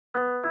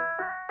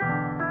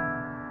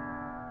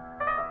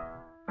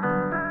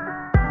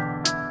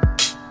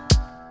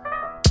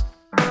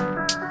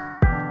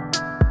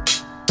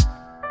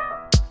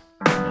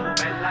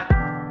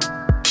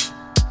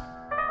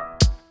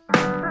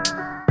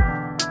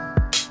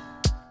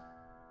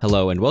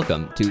Hello and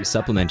welcome to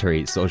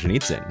Supplementary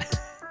Solzhenitsyn,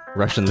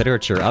 Russian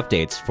literature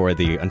updates for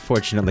the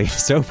unfortunately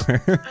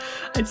sober.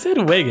 I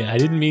said wing it. I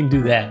didn't mean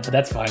do that, but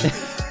that's fine.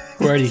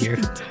 We're already here.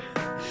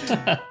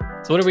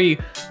 So what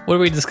are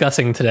we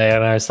discussing today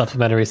on our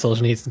Supplementary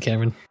Solzhenitsyn,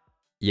 Cameron?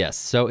 Yes,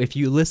 so if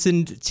you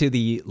listened to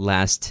the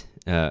last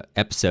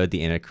episode,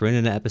 the Anna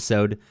Karenina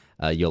episode,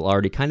 you'll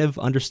already kind of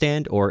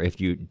understand, or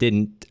if you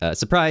didn't,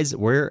 surprise,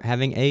 we're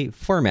having a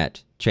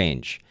format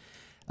change.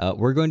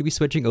 We're going to be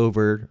switching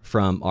over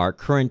from our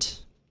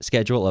current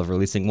schedule of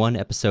releasing one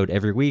episode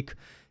every week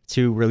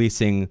to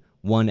releasing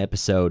one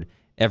episode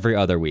every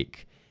other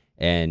week.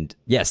 And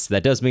yes,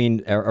 that does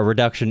mean a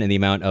reduction in the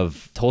amount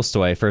of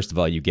Tolstoy, first of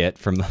all, you get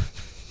from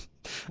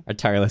our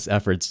tireless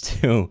efforts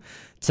to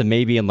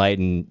maybe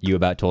enlighten you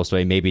about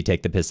Tolstoy, maybe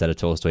take the piss out of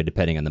Tolstoy,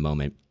 depending on the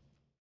moment.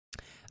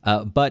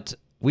 But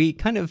we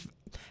kind of,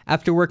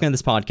 after working on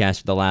this podcast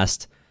for the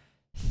last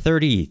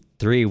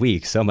 33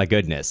 weeks, oh my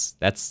goodness,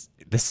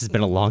 this has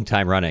been a long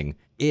time running.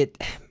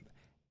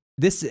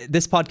 This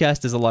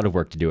podcast is a lot of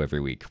work to do every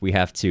week. We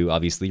have to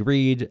obviously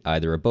read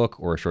either a book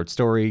or a short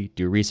story,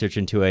 do research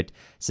into it,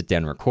 sit down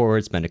and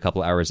record, spend a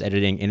couple hours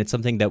editing, and it's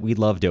something that we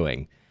love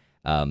doing.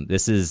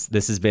 This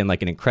has been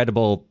like an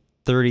incredible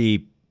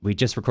 30. We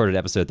just recorded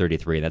episode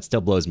 33, and that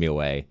still blows me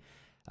away.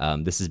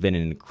 This has been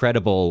an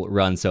incredible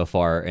run so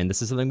far, and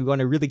this is something we want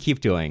to really keep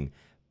doing.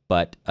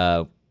 But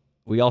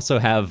we also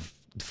have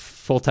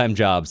full-time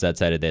jobs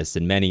outside of this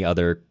and many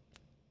other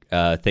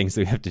things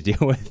that we have to deal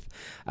with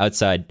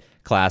outside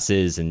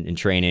classes and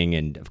training.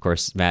 And of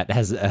course, Matt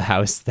has a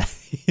house that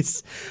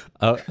he's...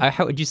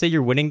 how would you say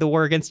you're winning the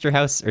war against your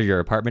house or your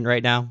apartment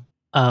right now?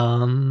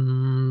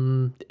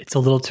 It's a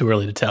little too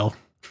early to tell.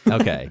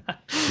 Okay.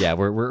 Yeah,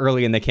 we're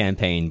early in the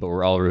campaign, but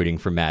we're all rooting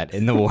for Matt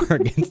in the war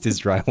against his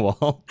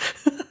drywall.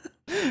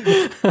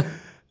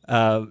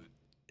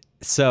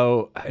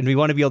 So, and we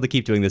want to be able to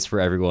keep doing this for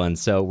everyone.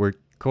 So we're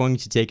going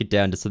to take it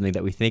down to something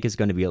that we think is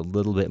going to be a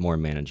little bit more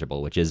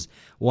manageable, which is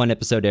one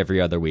episode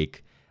every other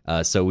week.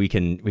 So we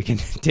can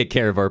take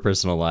care of our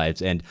personal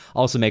lives and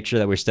also make sure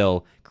that we're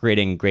still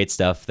creating great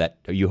stuff that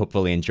you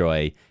hopefully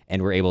enjoy,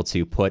 and we're able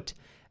to put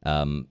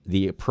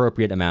the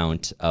appropriate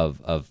amount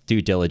of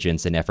due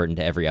diligence and effort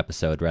into every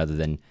episode, rather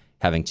than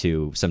having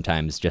to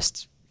sometimes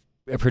just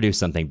produce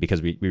something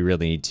because we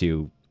really need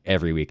to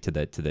every week to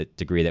the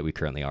degree that we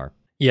currently are.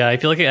 Yeah, I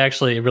feel like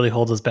it really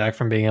holds us back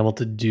from being able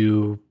to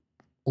do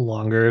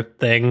longer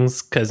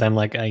things, because I'm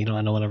like, I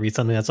don't want to read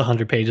something that's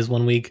 100 pages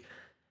one week.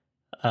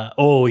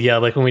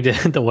 Like when we did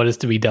the What Is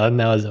to Be Done,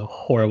 that was a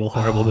horrible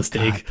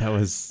mistake. God, that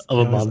was a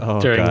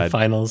month during the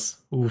finals.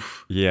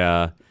 Oof.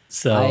 Yeah.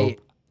 So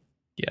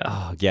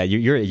yeah.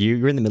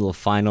 You're in the middle of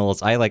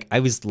finals. I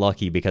was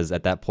lucky because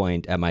at that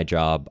point at my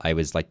job, I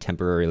was like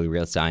temporarily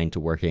reassigned to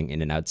working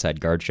in an outside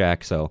guard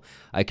shack, so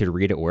I could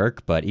read at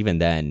work. But even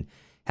then,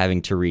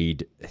 having to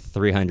read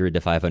 300 to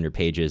 500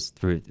 pages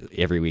through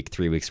every week,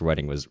 3 weeks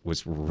running was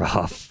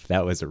rough.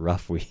 That was a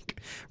rough week.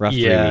 3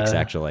 weeks,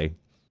 actually.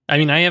 I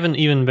mean, I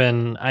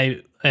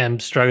am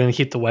struggling to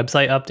keep the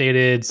website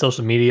updated.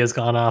 Social media has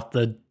gone off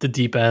the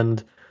deep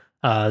end.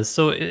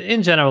 So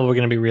in general, we're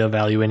going to be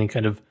reevaluating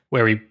kind of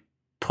where we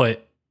put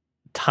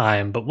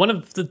time. But one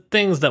of the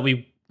things that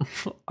we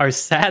are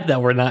sad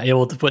that we're not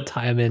able to put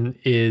time in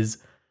is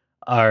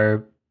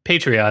our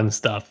Patreon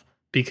stuff,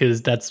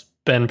 because that's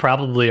been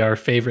probably our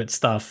favorite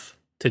stuff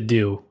to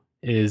do,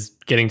 is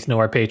getting to know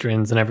our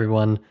patrons and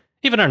everyone,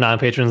 even our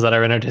non-patrons that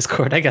are in our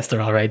Discord. I guess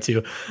they're all right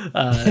too.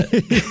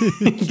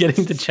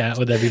 Getting to chat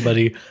with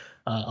everybody,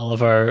 all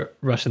of our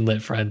Russian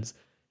lit friends,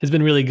 has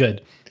been really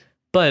good.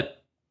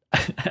 But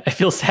I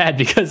feel sad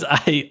because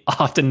I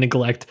often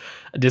neglect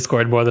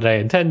Discord more than I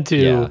intend to.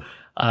 Yeah.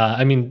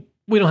 I mean,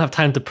 we don't have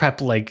time to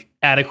prep like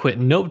adequate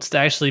notes to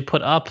actually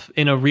put up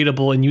in a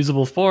readable and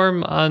usable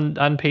form on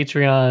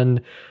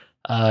Patreon.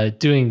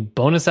 Doing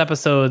bonus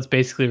episodes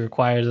basically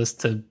requires us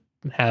to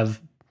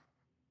have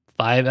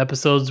 5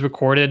 episodes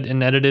recorded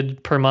and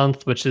edited per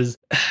month, which is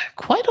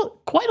quite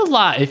a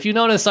lot. If you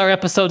notice, our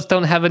episodes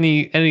don't have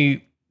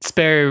any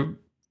spare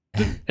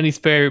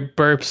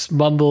burps,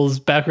 mumbles,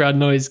 background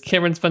noise.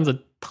 Cameron spends a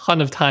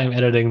ton of time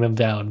editing them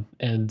down,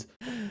 and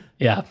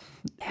yeah,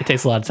 it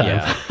takes a lot of time.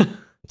 Yeah.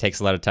 It takes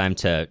a lot of time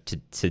to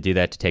do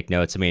that, to take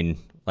notes. I mean,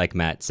 like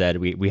Matt said,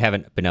 we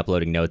haven't been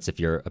uploading notes if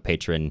you're a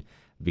patron,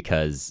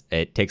 because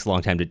it takes a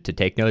long time to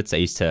take notes. I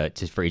used to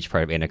for each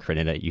part of Anna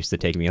Karenina, it used to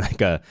take me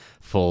like a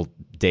full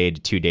day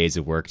to 2 days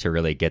of work to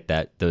really get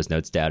those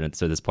notes down. And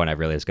so at this point, I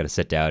really just got to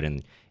sit down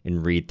and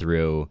read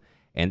through.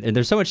 And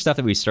there's so much stuff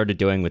that we started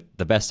doing with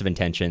the best of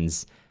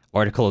intentions,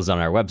 articles on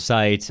our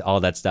website, all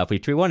that stuff,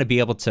 which we want to be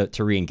able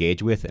to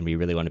re-engage with, and we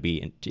really want to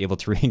be able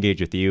to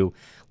re-engage with you.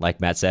 Like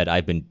Matt said,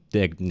 I've been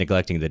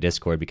neglecting the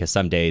Discord because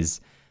some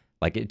days,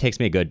 like, it takes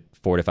me a good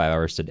 4 to 5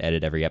 hours to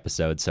edit every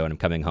episode. So when I'm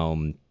coming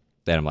home,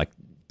 then I'm like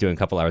doing a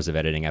couple hours of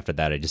editing. After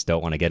that, I just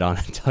don't want to get on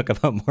and talk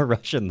about more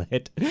Russian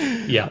lit.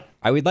 Yeah.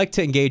 I would like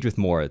to engage with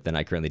more than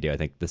I currently do. I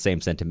think the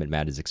same sentiment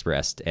Matt has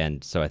expressed.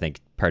 And so I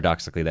think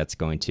paradoxically, that's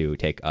going to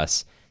take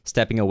us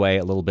stepping away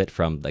a little bit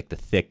from like the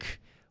thick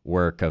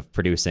work of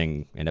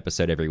producing an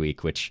episode every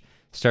week, which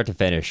start to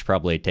finish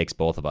probably takes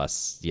both of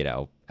us,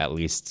 at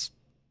least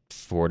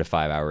 4 to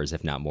 5 hours,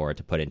 if not more,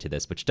 to put into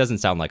this, which doesn't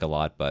sound like a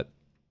lot, but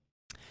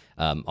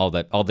all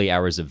the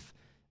hours of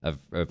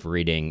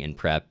reading and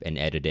prep and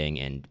editing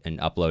and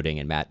uploading,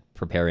 and Matt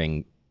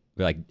preparing,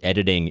 like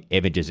editing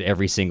images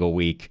every single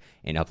week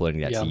and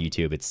uploading that to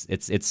YouTube.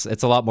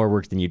 It's a lot more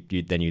work than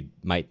you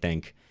might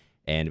think,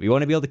 and we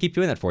want to be able to keep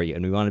doing that for you,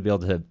 and we want to be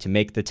able to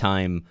make the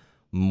time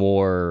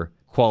more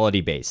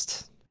quality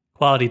based.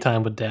 Quality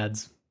time with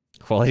dads.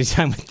 Quality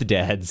time with the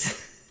dads.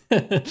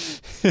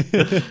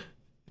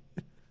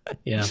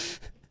 Yeah.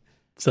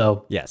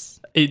 So yes,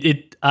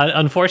 it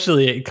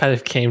unfortunately it kind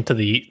of came to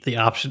the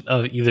option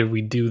of either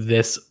we do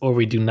this or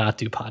we do not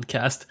do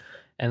podcast,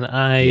 and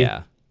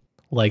I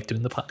like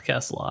doing the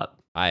podcast a lot.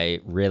 I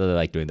really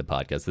like doing the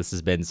podcast. This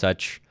has been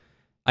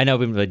I know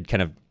we've been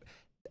kind of,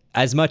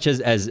 as much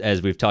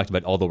as we've talked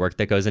about all the work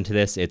that goes into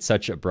this, it's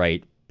such a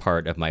bright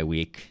part of my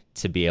week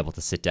to be able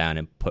to sit down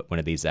and put one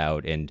of these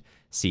out and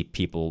see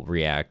people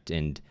react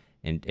and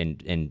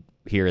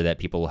hear that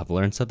people have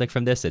learned something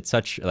from this. It's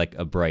such like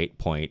a bright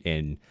point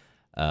in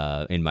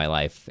my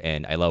life,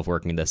 and I love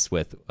working this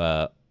with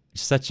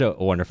such a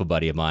wonderful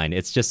buddy of mine.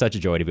 It's just such a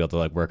joy to be able to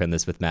like work on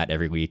this with Matt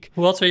every week.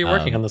 Who else are you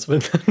working on this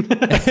with?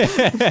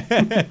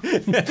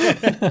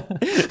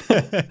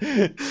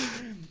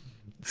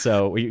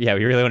 So we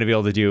really want to be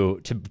able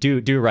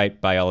to do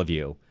right by all of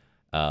you.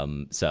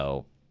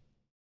 So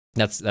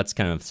that's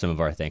kind of some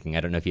of our thinking.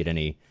 I don't know if you had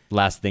any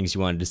last things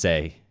you wanted to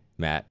say,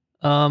 Matt.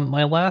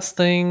 My last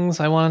things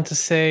I wanted to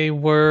say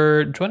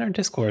were join our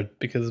Discord,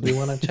 because we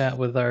want to chat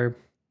with our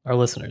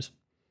listeners.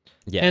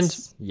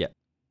 Yes. And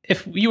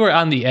if you were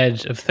on the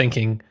edge of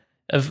thinking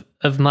if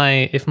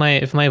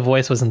my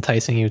voice was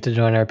enticing you to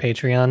join our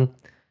Patreon,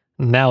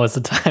 now is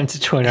the time to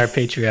join our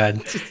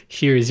Patreon.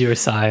 Here is your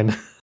sign.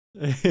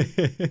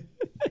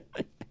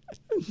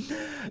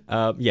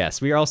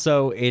 Yes, we are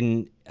also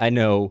I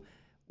know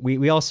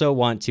we also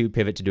want to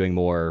pivot to doing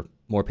more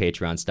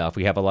Patreon stuff.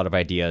 We have a lot of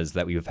ideas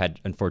that we've had,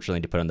 unfortunately,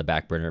 to put on the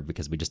back burner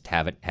because we just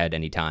haven't had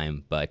any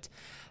time. But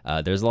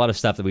there's a lot of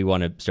stuff that we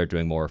want to start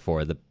doing more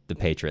for the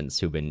patrons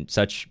who've been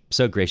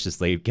so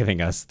graciously giving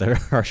us their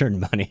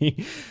hard-earned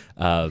money.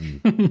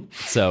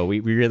 So we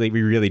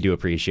really do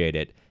appreciate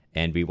it,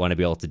 and we want to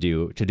be able to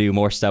do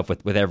more stuff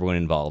with everyone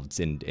involved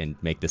and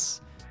make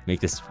this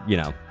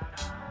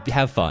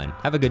have fun,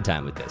 have a good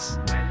time with this.